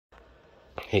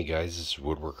Hey guys, this is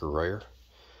Woodworker Royer,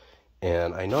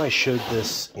 and I know I showed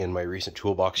this in my recent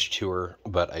toolbox tour,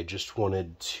 but I just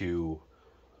wanted to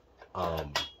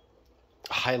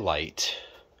highlight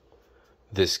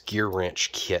this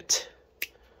Gearwrench kit,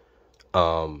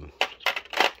 which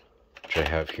I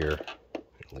have here.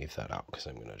 Leave that out because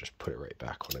I'm going to just put it right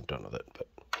back when I'm done with it.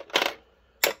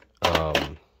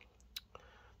 But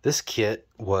this kit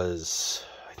was,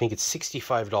 I think it's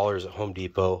 $65 at Home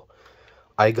Depot.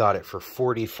 I got it for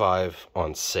 $45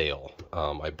 on sale.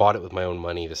 I bought it with my own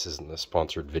money. This isn't a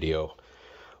sponsored video,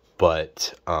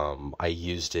 but I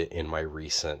used it in my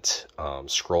recent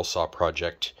scroll saw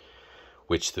project,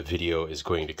 which the video is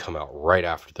going to come out right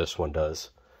after this one does.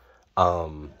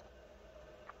 And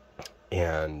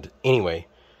anyway,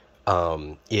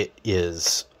 it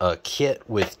is a kit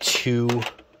with two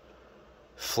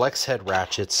flex head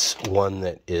ratchets, one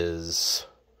that is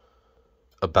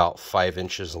about 5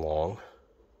 inches long.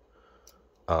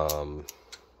 Let's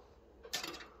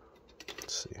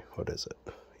see, what is it?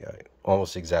 Yeah,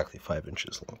 almost exactly 5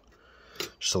 inches long.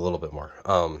 Just a little bit more.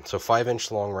 So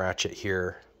 5-inch long ratchet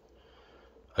here.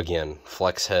 Again,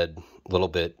 flex head, little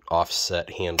bit offset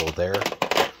handle there.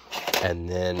 And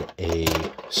then a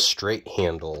straight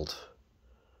handled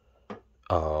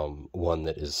one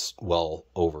that is well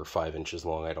over 5 inches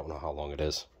long. I don't know how long it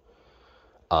is.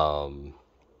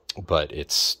 But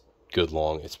it's good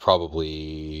long. It's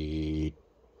probably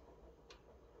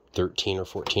 13 or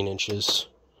 14 inches.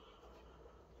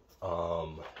 Let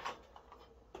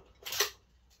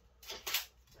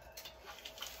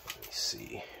me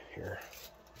see here.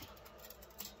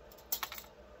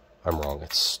 I'm wrong.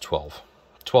 It's 12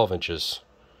 inches.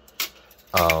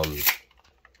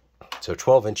 So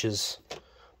 12 inches,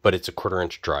 but it's a 1/4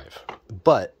 inch drive.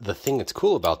 But the thing that's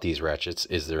cool about these ratchets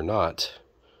is they're not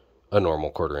a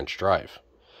normal 1/4 inch drive.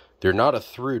 They're not a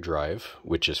through drive,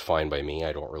 which is fine by me.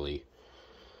 I don't really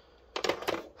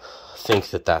think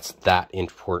that that's that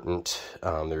important.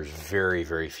 There's very,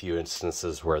 very few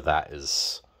instances where that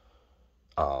is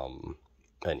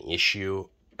an issue,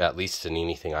 at least in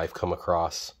anything I've come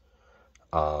across.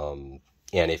 And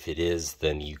if it is,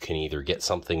 then you can either get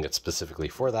something that's specifically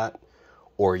for that,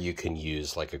 or you can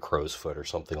use like a crow's foot or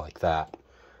something like that,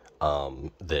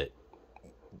 that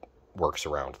works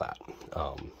around that.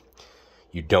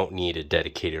 You don't need a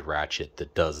dedicated ratchet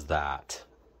that does that.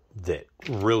 That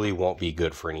really won't be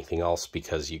good for anything else,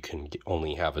 because you can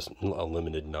only have a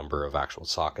limited number of actual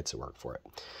sockets that work for it.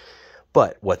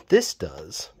 But what this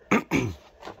does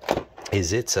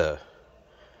is it's a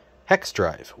hex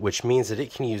drive, which means that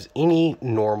it can use any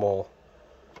normal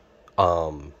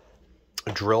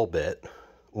drill bit,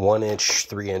 1 inch,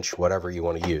 3 inch, whatever you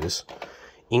want to use,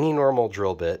 any normal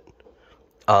drill bit.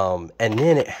 And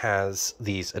then it has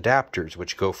these adapters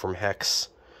which go from hex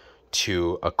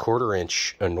to a 1/4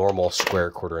 inch, a normal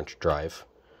square 1/4 inch drive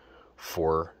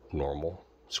for normal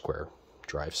square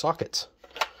drive sockets.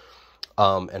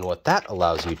 And what that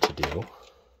allows you to do,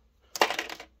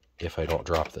 if I don't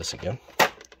drop this again,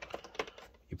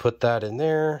 you put that in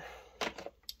there,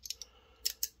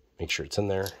 make sure it's in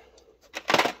there,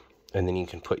 and then you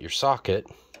can put your socket.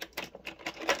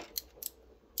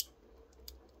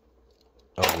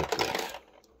 Oh, good grief.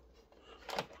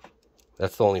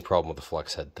 That's the only problem with the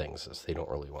flex head things, is they don't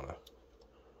really want to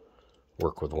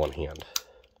work with one hand.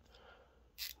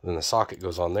 Then the socket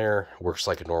goes on there, works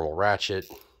like a normal ratchet.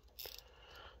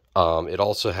 It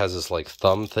also has this like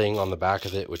thumb thing on the back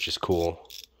of it, which is cool.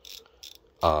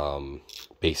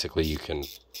 Basically you can,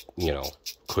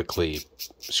 quickly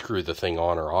screw the thing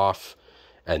on or off,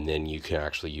 and then you can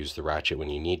actually use the ratchet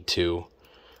when you need to.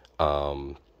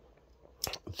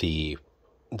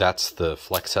 That's the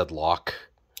flex head lock.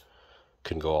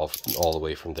 Can go all the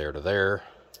way from there to there,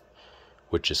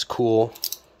 which is cool.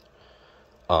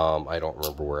 I don't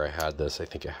remember where I had this. I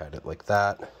think I had it like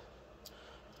that.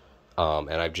 And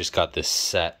I've just got this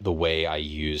set the way I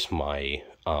use my,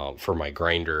 for my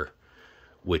grinder,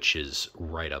 which is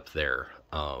right up there,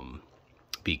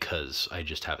 because I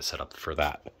just have it set up for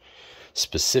that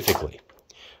specifically.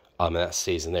 And that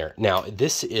stays in there. Now,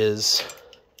 this is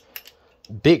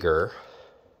bigger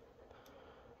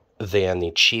than the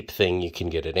cheap thing you can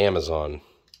get at Amazon.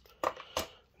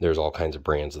 There's all kinds of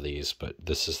brands of these, but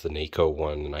this is the Naco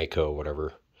one, Nico,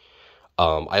 whatever.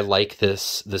 I like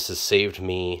this. This has saved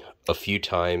me a few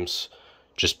times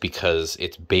just because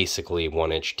it's basically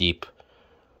 1 inch deep.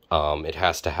 It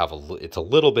has to have it's a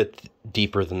little bit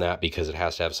deeper than that because it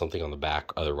has to have something on the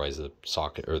back. Otherwise the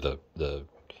socket or the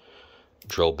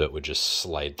drill bit would just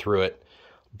slide through it.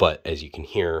 But as you can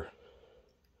hear,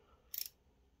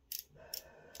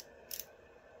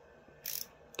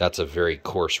 That's a very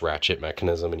coarse ratchet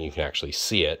mechanism, and you can actually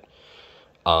see it.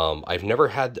 I've never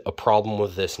had a problem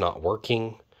with this not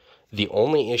working. The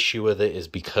only issue with it is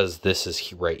because this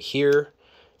is right here,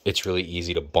 it's really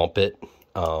easy to bump it.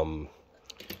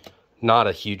 Not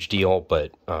a huge deal,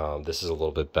 but this is a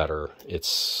little bit better.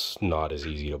 It's not as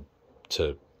easy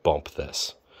to bump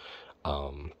this.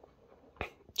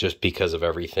 Just because of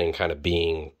everything kind of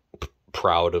being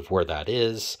proud of where that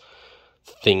is,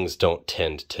 things don't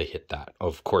tend to hit that.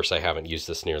 Of course, I haven't used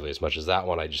this nearly as much as that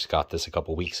one. I just got this a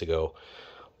couple weeks ago.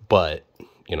 But,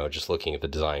 you know, just looking at the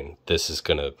design, this is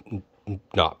going to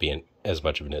not be as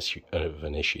much of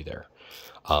an issue there.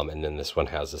 And then this one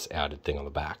has this added thing on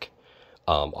the back.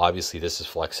 Obviously, this is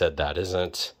flex head. That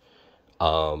isn't.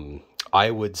 I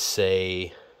would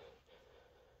say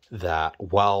that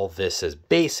while this is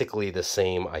basically the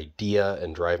same idea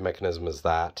and drive mechanism as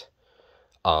that,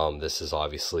 this is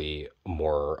obviously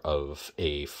more of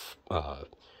a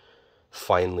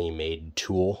finely made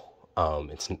tool.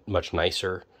 It's much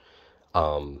nicer.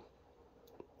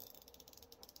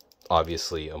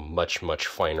 Obviously a much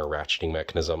finer ratcheting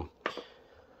mechanism.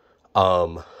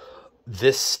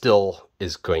 This still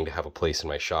is going to have a place in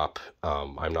my shop.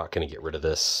 I'm not going to get rid of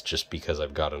this just because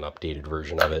I've got an updated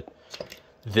version of it.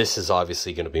 This is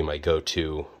obviously going to be my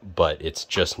go-to, but it's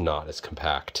just not as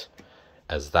compact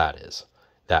as that is.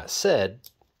 That said,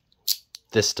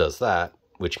 this does that,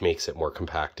 which makes it more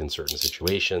compact in certain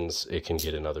situations. It can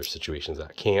get in other situations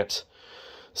that can't.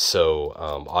 So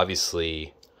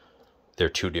obviously they're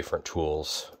two different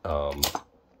tools,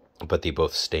 but they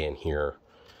both stay in here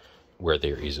where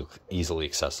they're easily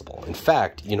accessible. In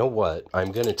fact, you know what?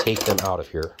 I'm going to take them out of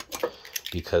here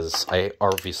because I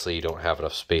obviously don't have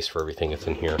enough space for everything that's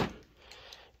in here.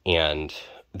 And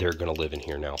they're going to live in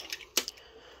here now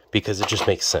because it just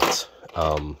makes sense.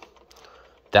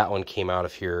 That one came out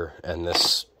of here, and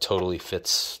this totally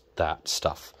fits that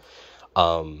stuff.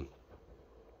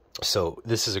 So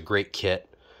this is a great kit.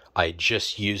 I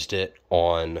just used it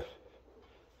on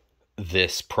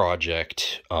this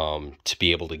project to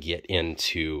be able to get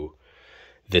into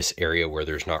this area where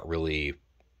there's not really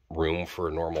room for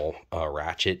a normal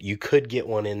ratchet. You could get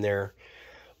one in there,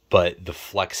 but the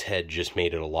flex head just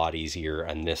made it a lot easier,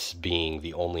 and this being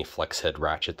the only flex head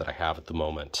ratchet that I have at the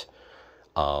moment,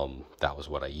 that was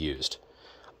what I used.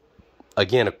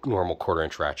 Again, a normal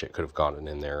 1/4-inch ratchet could have gotten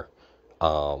in there,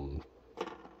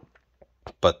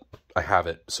 but I have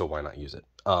it, so why not use it?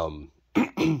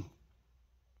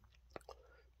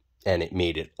 And it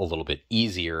made it a little bit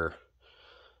easier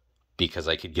because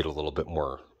I could get a little bit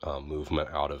more movement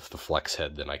out of the flex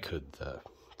head than I could the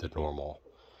normal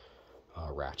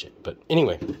ratchet. But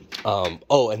anyway,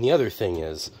 oh, and the other thing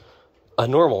is, a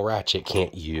normal ratchet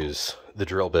can't use the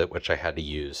drill bit, which I had to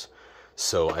use.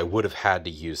 So I would have had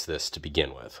to use this to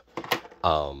begin with.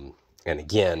 And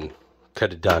again,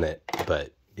 could have done it,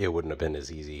 but it wouldn't have been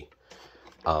as easy.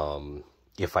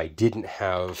 If I didn't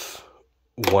have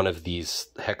one of these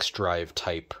hex drive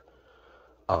type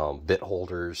bit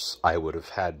holders, I would have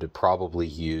had to probably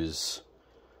use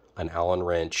an Allen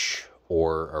wrench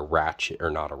or a ratchet,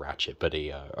 or not a ratchet, but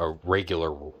a regular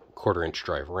 1/4-inch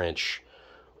drive wrench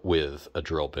with a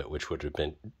drill bit, which would have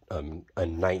been a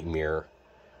nightmare.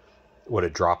 Would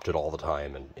have dropped it all the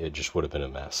time, and it just would have been a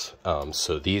mess.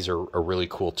 So these are a really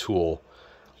cool tool,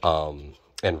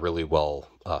 and really well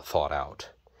thought out.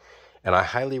 And I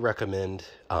highly recommend,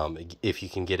 if you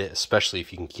can get it, especially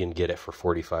if you can get it for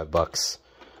 $45,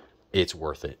 it's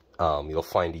worth it. You'll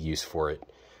find a use for it.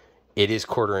 It is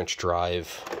 1/4-inch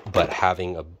drive, but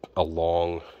having a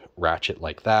long ratchet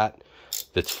like that,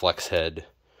 that's flex head,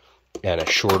 and a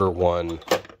shorter one,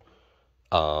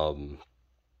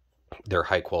 they're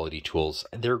high quality tools.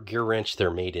 They're Gearwrench.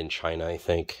 They're made in China, I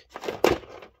think.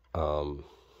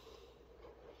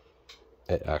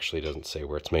 It actually doesn't say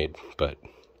where it's made, but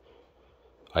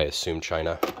I assume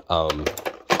China.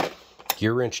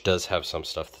 Gearwrench does have some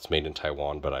stuff that's made in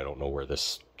Taiwan, but I don't know where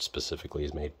this specifically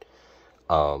is made.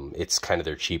 It's kind of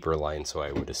their cheaper line, so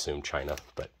I would assume China.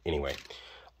 But anyway,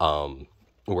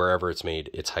 wherever it's made,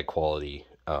 it's high quality.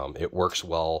 It works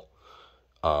well,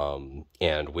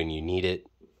 and when you need it,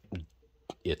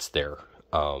 it's there.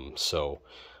 So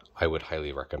I would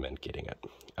highly recommend getting it.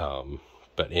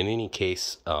 But in any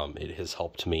case, it has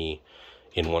helped me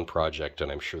in one project,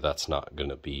 and I'm sure that's not going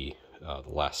to be the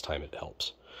last time it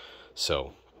helps.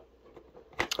 So,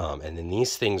 and then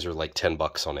these things are like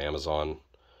 $10 on Amazon.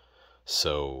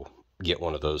 So get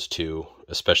one of those too,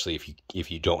 especially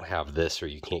if you don't have this or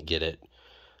you can't get it.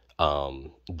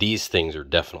 These things are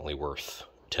definitely worth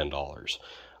 $10.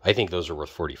 I think those are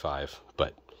worth $45,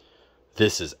 but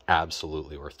this is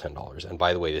absolutely worth $10. And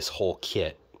by the way, this whole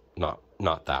kit, not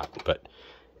not that, but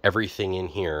everything in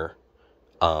here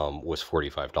was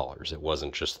 $45. It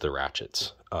wasn't just the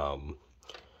ratchets.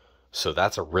 So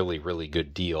that's a really, really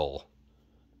good deal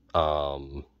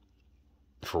for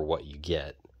what you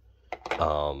get.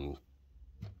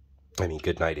 I mean,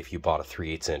 good night if you bought a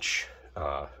 3/8 inch,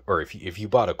 or if you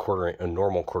bought a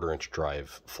normal 1/4 inch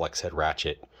drive flex head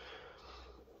ratchet,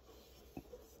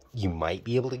 you might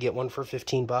be able to get one for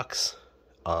 $15,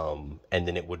 and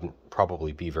then it wouldn't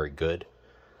probably be very good.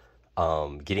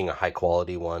 Getting a high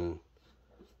quality one,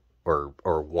 or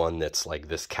one that's like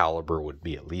this caliber, would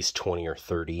be at least 20 or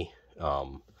 30.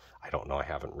 I don't know. I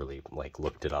haven't really like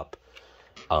looked it up,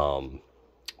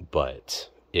 but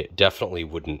it definitely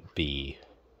wouldn't be.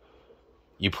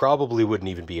 You probably wouldn't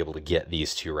even be able to get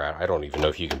these two I don't even know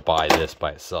if you can buy this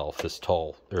by itself, this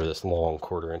tall or this long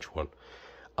 1/4 inch one.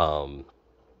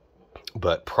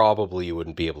 But probably you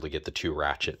wouldn't be able to get the 2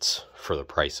 ratchets for the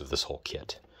price of this whole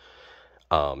kit.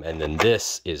 And then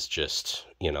this is just,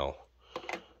 you know,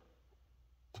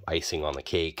 icing on the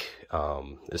cake.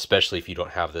 Especially if you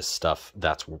don't have this stuff,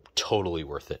 that's totally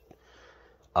worth it.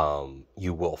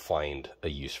 You will find a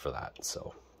use for that.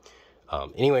 So,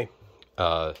 anyway,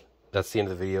 that's the end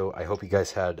of the video. I hope you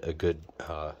guys had a good,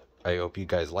 I hope you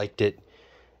guys liked it,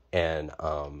 and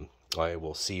I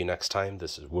will see you next time.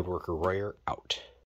 This is Woodworker Royer, out.